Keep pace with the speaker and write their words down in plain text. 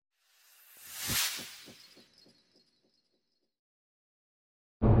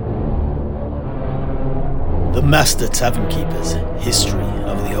The Master Tavern Keeper's History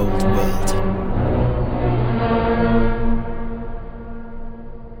of the Old World.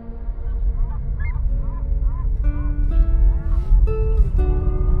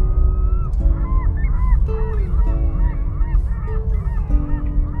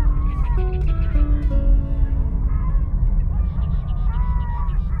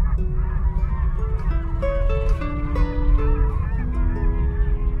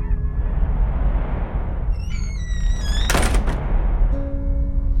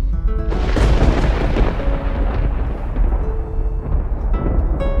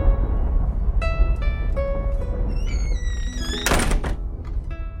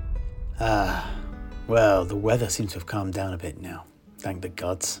 Well, the weather seems to have calmed down a bit now, thank the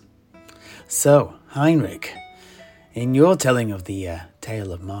gods. So, Heinrich, in your telling of the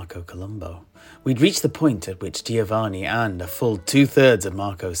tale of Marco Columbo, we'd reached the point at which Giovanni and a full 2/3 of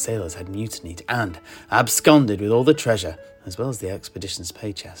Marco's sailors had mutinied and absconded with all the treasure, as well as the expedition's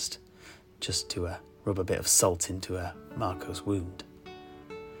pay chest, just to rub a bit of salt into Marco's wound.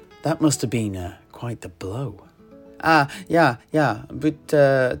 That must have been quite the blow. Yeah, but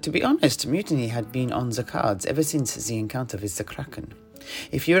to be honest, mutiny had been on the cards ever since the encounter with the Kraken.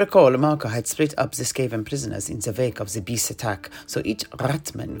 If you recall, Marco had split up the Skaven prisoners in the wake of the beast attack, so each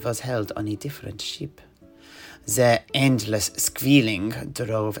ratman was held on a different ship. Their endless squealing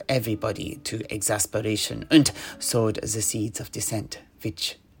drove everybody to exasperation and sowed the seeds of dissent,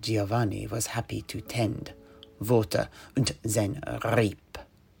 which Giovanni was happy to tend, water, and then reap.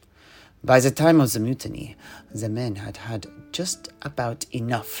 By the time of the mutiny, the men had had just about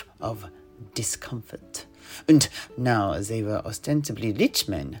enough of discomfort. And now they were ostensibly rich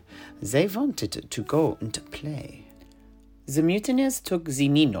men. They wanted to go and play. The mutineers took the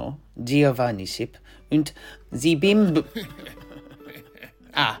Nino, Giovanni's ship, and the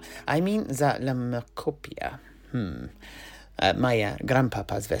I mean the La Mercopia. My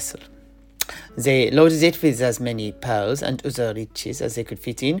grandpapa's vessel. They loaded it with as many pearls and other riches as they could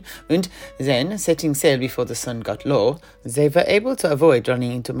fit in, and then, setting sail before the sun got low, they were able to avoid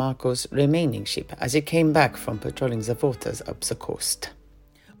running into Marco's remaining ship as it came back from patrolling the waters up the coast.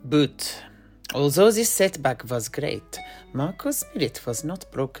 But, although this setback was great, Marco's spirit was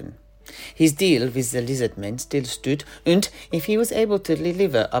not broken. His deal with the lizard men still stood, and if he was able to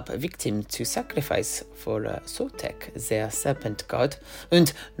deliver up victims to sacrifice for Sotek, their serpent god,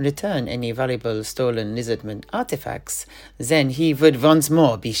 and return any valuable stolen lizardman artifacts, then he would once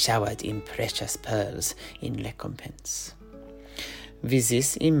more be showered in precious pearls in recompense. With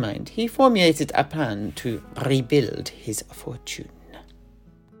this in mind, he formulated a plan to rebuild his fortune.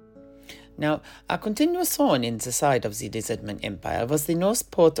 Now, a continuous thorn in the side of the Lizardman Empire was the Norse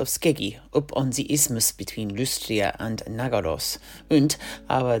port of Skeggi, up on the isthmus between Lustria and Nagaros, and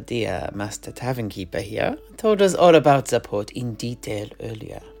our dear Master Tavern Keeper here told us all about the port in detail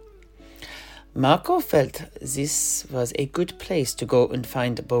earlier. Marco felt this was a good place to go and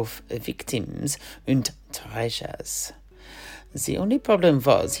find both victims and treasures. The only problem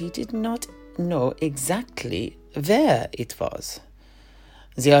was he did not know exactly where it was.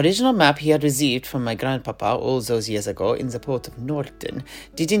 The original map he had received from my grandpapa all those years ago in the port of Norton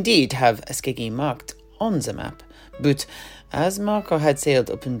did indeed have Skeggi marked on the map, but as Marco had sailed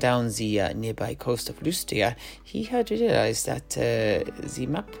up and down the nearby coast of Lustria, he had realized that the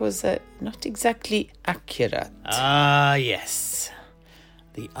map was not exactly accurate. Ah, yes.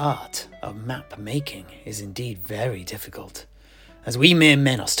 The art of map making is indeed very difficult, as we mere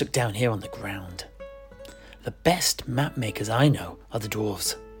men are stuck down here on the ground. The best map makers I know are the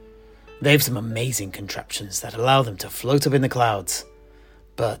dwarves. They have some amazing contraptions that allow them to float up in the clouds.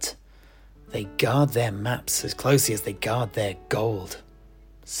 But they guard their maps as closely as they guard their gold.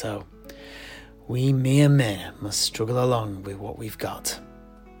 So, we mere men must struggle along with what we've got.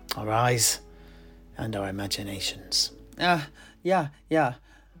 Our eyes and our imaginations. Yeah.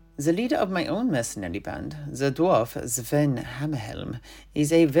 The leader of my own mercenary band, the dwarf Sven Hammerhelm,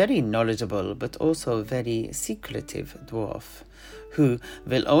 is a very knowledgeable but also very secretive dwarf, who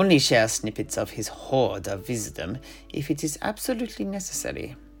will only share snippets of his hoard of wisdom if it is absolutely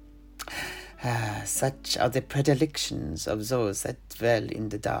necessary. Such are the predilections of those that dwell in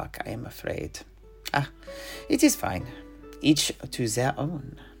the dark, I am afraid. It is fine. Each to their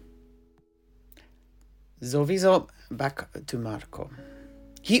own. Sowieso back to Marco.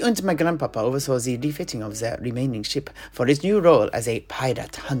 He and my grandpapa oversaw the refitting of their remaining ship for his new role as a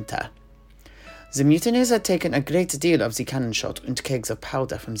pirate hunter. The mutineers had taken a great deal of the cannon shot and kegs of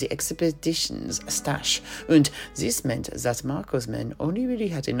powder from the expedition's stash, and this meant that Marco's men only really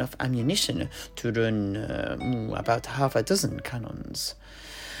had enough ammunition to run about half a dozen cannons.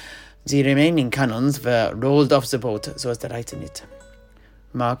 The remaining cannons were rolled off the boat so as to lighten it.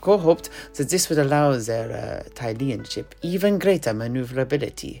 Marco hoped that this would allow their Tilean ship even greater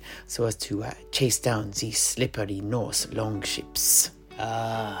maneuverability so as to chase down the slippery Norse longships.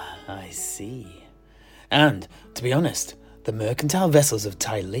 Ah, I see. And, to be honest, the mercantile vessels of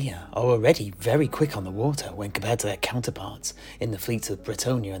Tilea are already very quick on the water when compared to their counterparts in the fleets of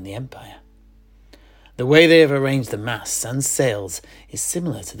Bretonia and the Empire. The way they have arranged the masts and sails is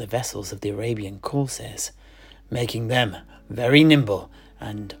similar to the vessels of the Arabian corsairs, making them very nimble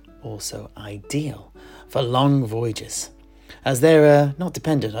and also ideal for long voyages, as they're not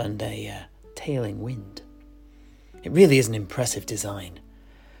dependent on a tailing wind. It really is an impressive design.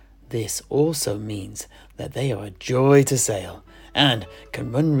 This also means that they are a joy to sail and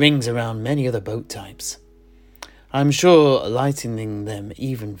can run rings around many other boat types. I'm sure lightening them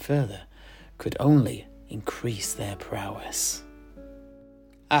even further could only increase their prowess.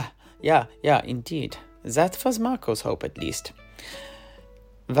 Yeah, indeed. That was Marco's hope, at least.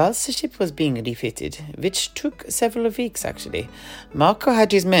 Whilst the ship was being refitted, which took several weeks actually, Marco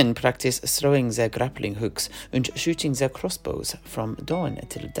had his men practice throwing their grappling hooks and shooting their crossbows from dawn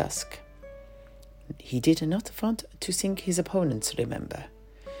till dusk. He did not want to sink his opponents, remember.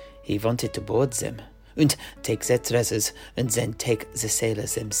 He wanted to board them, and take their treasures, and then take the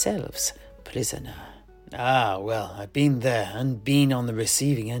sailors themselves prisoner. Ah, well, I've been there and been on the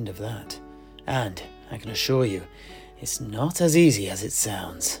receiving end of that. And, I can assure you, it's not as easy as it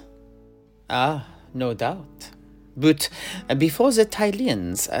sounds. No doubt. But before the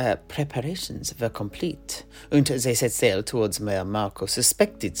Tileans, preparations were complete, and they set sail towards where Marco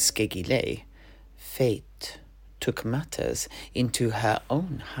suspected Skeggi lay. Fate took matters into her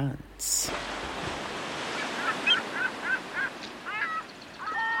own hands.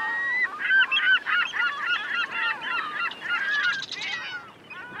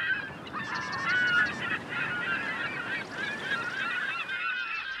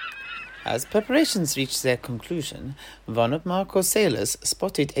 As preparations reached their conclusion, one of Marco's sailors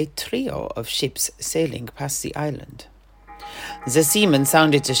spotted a trio of ships sailing past the island. The seaman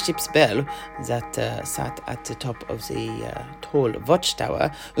sounded the ship's bell that sat at the top of the tall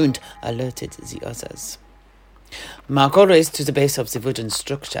watchtower and alerted the others. Marco raced to the base of the wooden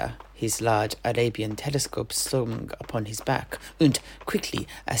structure, his large Arabian telescope slung upon his back, and quickly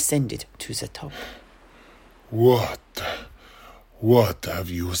ascended to the top. What have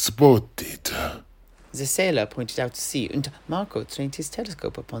you spotted? The sailor pointed out to sea, and Marco trained his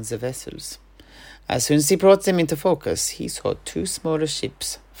telescope upon the vessels. As soon as he brought them into focus, he saw two smaller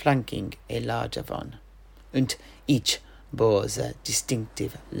ships flanking a larger one, and each bore the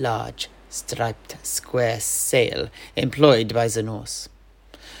distinctive large striped square sail employed by the Norse.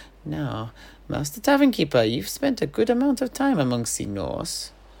 Now, Master Tavern Keeper, you've spent a good amount of time amongst the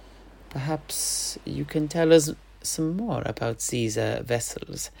Norse. Perhaps you can tell us some more about these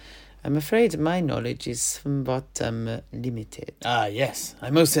vessels. I'm afraid my knowledge is somewhat limited. Ah, yes,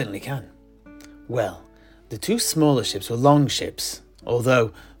 I most certainly can. Well, the two smaller ships were longships,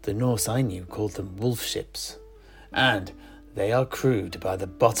 although the Norse I knew called them wolf ships, and they are crewed by the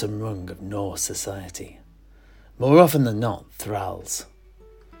bottom rung of Norse society. More often than not, thralls.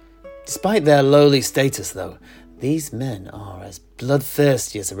 Despite their lowly status, though, these men are as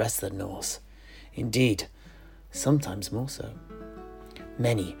bloodthirsty as the rest of the Norse. Indeed, sometimes more so.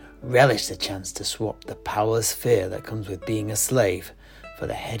 Many relish the chance to swap the powerless fear that comes with being a slave for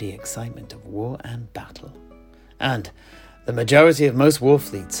the heady excitement of war and battle. And the majority of most war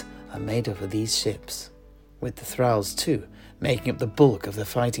fleets are made up of these ships, with the thralls too making up the bulk of the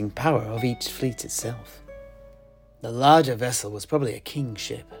fighting power of each fleet itself. The larger vessel was probably a king's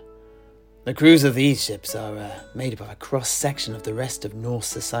ship. The crews of these ships are made up of a cross-section of the rest of Norse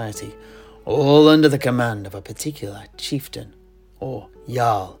society, all under the command of a particular chieftain, or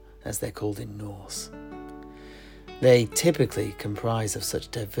jarl as they're called in Norse. They typically comprise of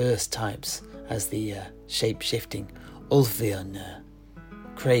such diverse types as the shape-shifting Ulfvion,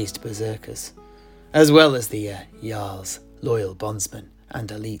 crazed berserkers, as well as the jarls, loyal bondsmen, and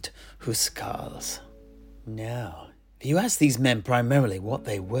elite huskarls. Now, if you ask these men primarily what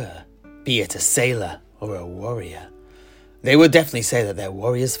they were, be it a sailor or a warrior, they would definitely say that they're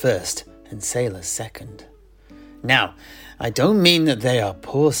warriors first and sailors second. Now, I don't mean that they are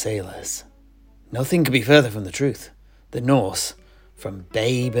poor sailors. Nothing could be further from the truth. The Norse, from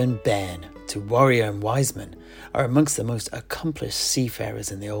babe and bairn to warrior and wiseman, are amongst the most accomplished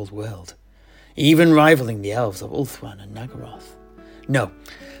seafarers in the old world, even rivaling the elves of Ulthuan and Nagaroth. No,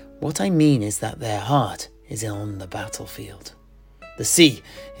 what I mean is that their heart is on the battlefield. The sea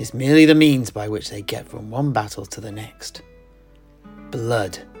is merely the means by which they get from one battle to the next.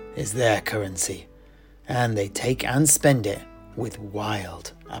 Blood is their currency, and they take and spend it with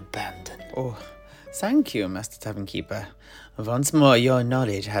wild abandon. Oh, thank you, Master Tavern Keeper. Once more, your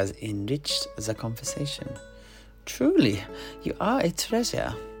knowledge has enriched the conversation. Truly, you are a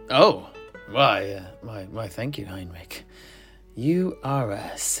treasure. Oh, why, thank you, Heinrich. You are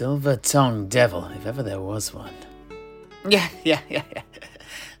a silver-tongued devil, if ever there was one. Yeah.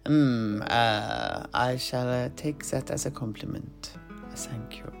 I shall take that as a compliment.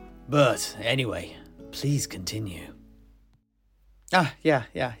 Thank you. But, anyway, please continue. Yeah.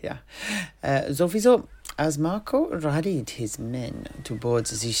 Sowieso, as Marco rallied his men to board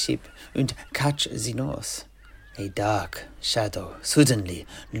the ship and catch the Norse, a dark shadow suddenly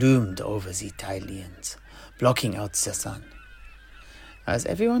loomed over the Tileans, blocking out the sun. As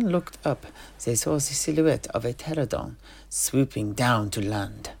everyone looked up, they saw the silhouette of a pterodon swooping down to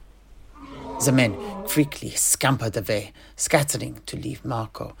land. The men quickly scampered away, scattering to leave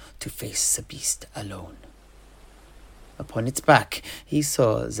Marco to face the beast alone. Upon its back, he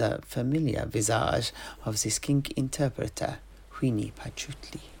saw the familiar visage of the skink interpreter, Huini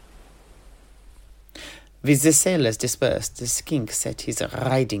Pachutli. With the sailors dispersed, the skink set his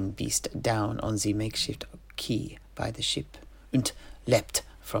riding beast down on the makeshift quay by the ship and leapt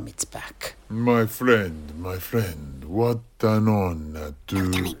from its back. My friend, what an honor to...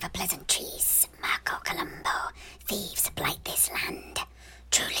 No time for pleasantries, Marco Columbo. Thieves blight this land.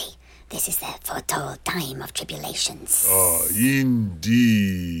 Truly, this is the foretold time of tribulations. Ah,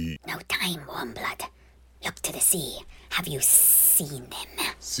 indeed. No time, warm blood. Look to the sea. Have you seen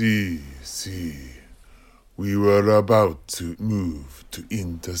them? See. We were about to move to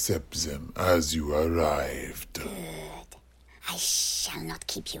intercept them as you arrived. Good. I shall not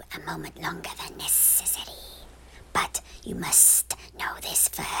keep you a moment longer than necessary. But you must know this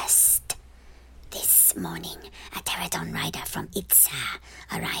first. This morning, a pterodon rider from Itza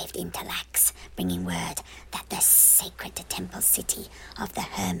arrived in Talax, bringing word that the sacred temple city of the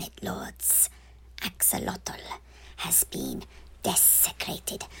Hermit Lords, Axolotl, has been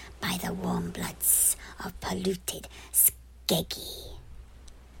desecrated by the warm bloods of polluted Skeggi.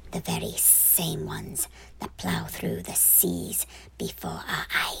 The very same ones that plough through the seas before our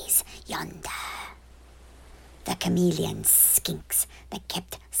eyes yonder. The chameleon skinks that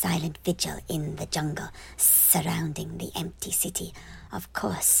kept silent vigil in the jungle surrounding the empty city, of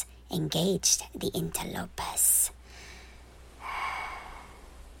course, engaged the interlopers.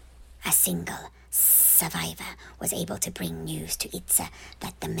 A single survivor was able to bring news to Itza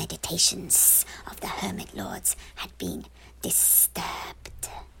that the meditations of the Hermit Lords had been disturbed.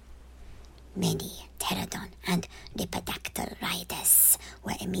 Many pterodon and lepidactyl riders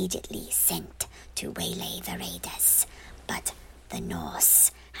were immediately sent to waylay the raiders, but the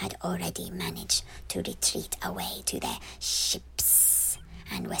Norse had already managed to retreat away to their ships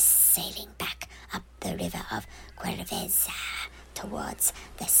and were sailing back up the river of Querveza towards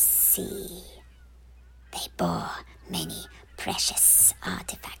the sea. They bore many precious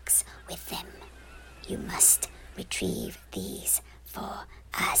artifacts with them. You must retrieve these for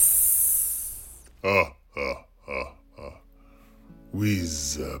us.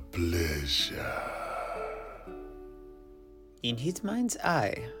 With pleasure. In his mind's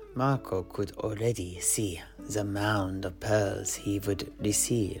eye, Marco could already see the mound of pearls he would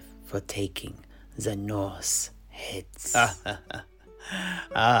receive for taking the Norse heads.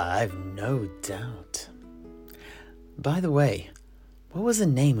 I've no doubt. By the way, what was the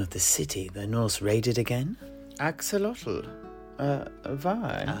name of the city the Norse raided again? Axolotl.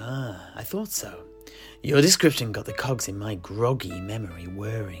 Why? I thought so. Your description got the cogs in my groggy memory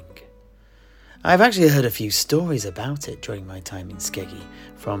whirring. I've actually heard a few stories about it during my time in Skeggi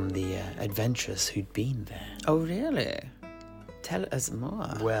from the adventurers who'd been there. Oh, really? Tell us more.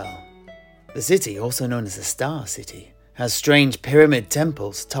 Well, the city, also known as the Star City, has strange pyramid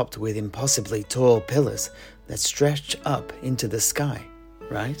temples topped with impossibly tall pillars that stretch up into the sky,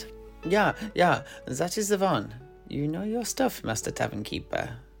 right? Yeah, that is the one. You know your stuff, Master Tavern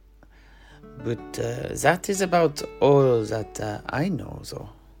Keeper. But that is about all that I know, though.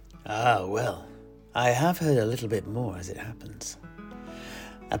 Ah, well, I have heard a little bit more as it happens.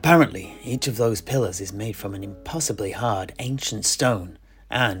 Apparently, each of those pillars is made from an impossibly hard ancient stone,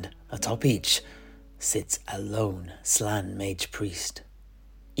 and atop each sits a lone Slan mage priest,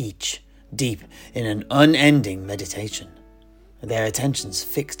 each deep in an unending meditation, their attentions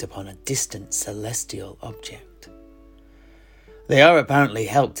fixed upon a distant celestial object. They are apparently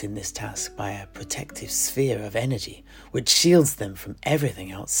helped in this task by a protective sphere of energy which shields them from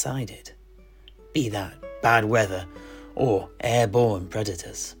everything outside it, be that bad weather or airborne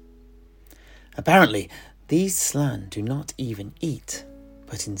predators. Apparently, these Slan do not even eat,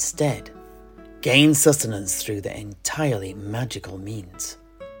 but instead gain sustenance through the entirely magical means.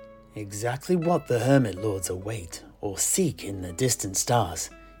 Exactly what the Hermit Lords await or seek in the distant stars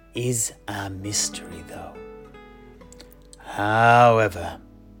is a mystery, though. However,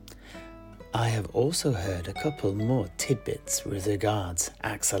 I have also heard a couple more tidbits with regards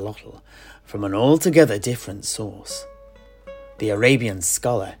Axolotl from an altogether different source, the Arabian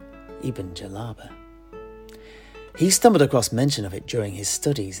scholar Ibn Jalaba. He stumbled across mention of it during his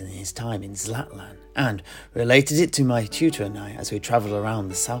studies in his time in Zlatlan and related it to my tutor and I as we travelled around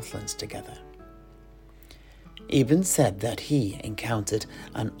the Southlands together. Ibn said that he encountered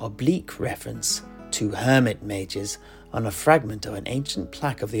an oblique reference to hermit mages on a fragment of an ancient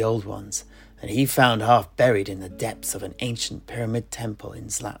plaque of the Old Ones that he found half buried in the depths of an ancient pyramid temple in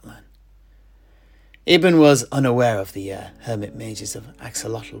Zlatlan. Ibn was unaware of the hermit mages of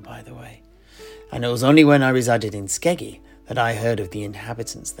Axolotl, by the way, and it was only when I resided in Skeggy that I heard of the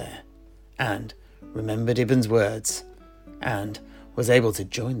inhabitants there, and remembered Ibn's words, and was able to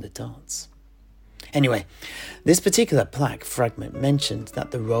join the dots. Anyway, this particular plaque fragment mentioned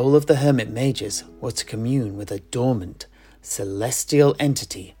that the role of the hermit mages was to commune with a dormant, celestial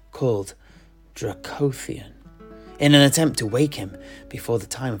entity called Dracothian, in an attempt to wake him before the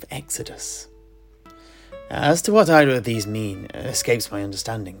time of Exodus. As to what either of these mean escapes my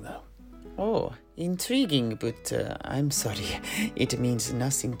understanding, though. Oh, intriguing, but I'm sorry, it means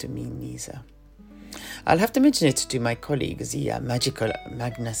nothing to me neither. I'll have to mention it to my colleague, the magical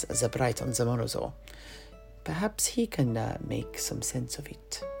Magnus the Bright on the Morrow. Perhaps he can make some sense of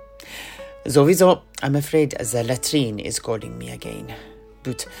it. Sowieso, I'm afraid the latrine is calling me again.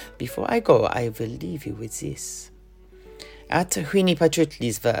 But before I go, I will leave you with this. At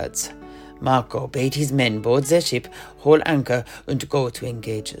Huinipachutli's words, Marco bade his men board their ship, haul anchor, and go to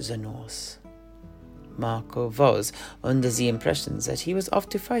engage the Norse. Marco was under the impression that he was off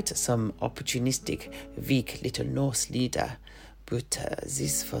to fight some opportunistic, weak little Norse leader, but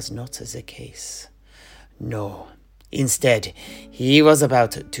this was not the case. No, instead, he was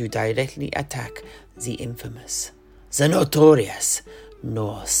about to directly attack the infamous, the notorious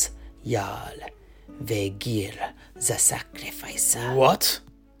Norse Jarl Vegir the Sacrificer. What?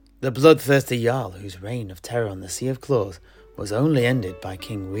 The bloodthirsty Jarl whose reign of terror on the Sea of Claws was only ended by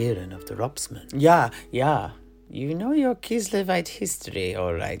King Weirin of the Ropsmen. Yeah. You know your Kislevite history,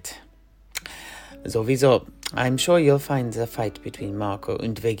 all right. Sowieso, I'm sure you'll find the fight between Marco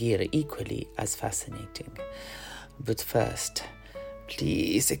and Vegir equally as fascinating. But first,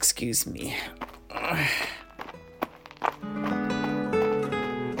 please excuse me.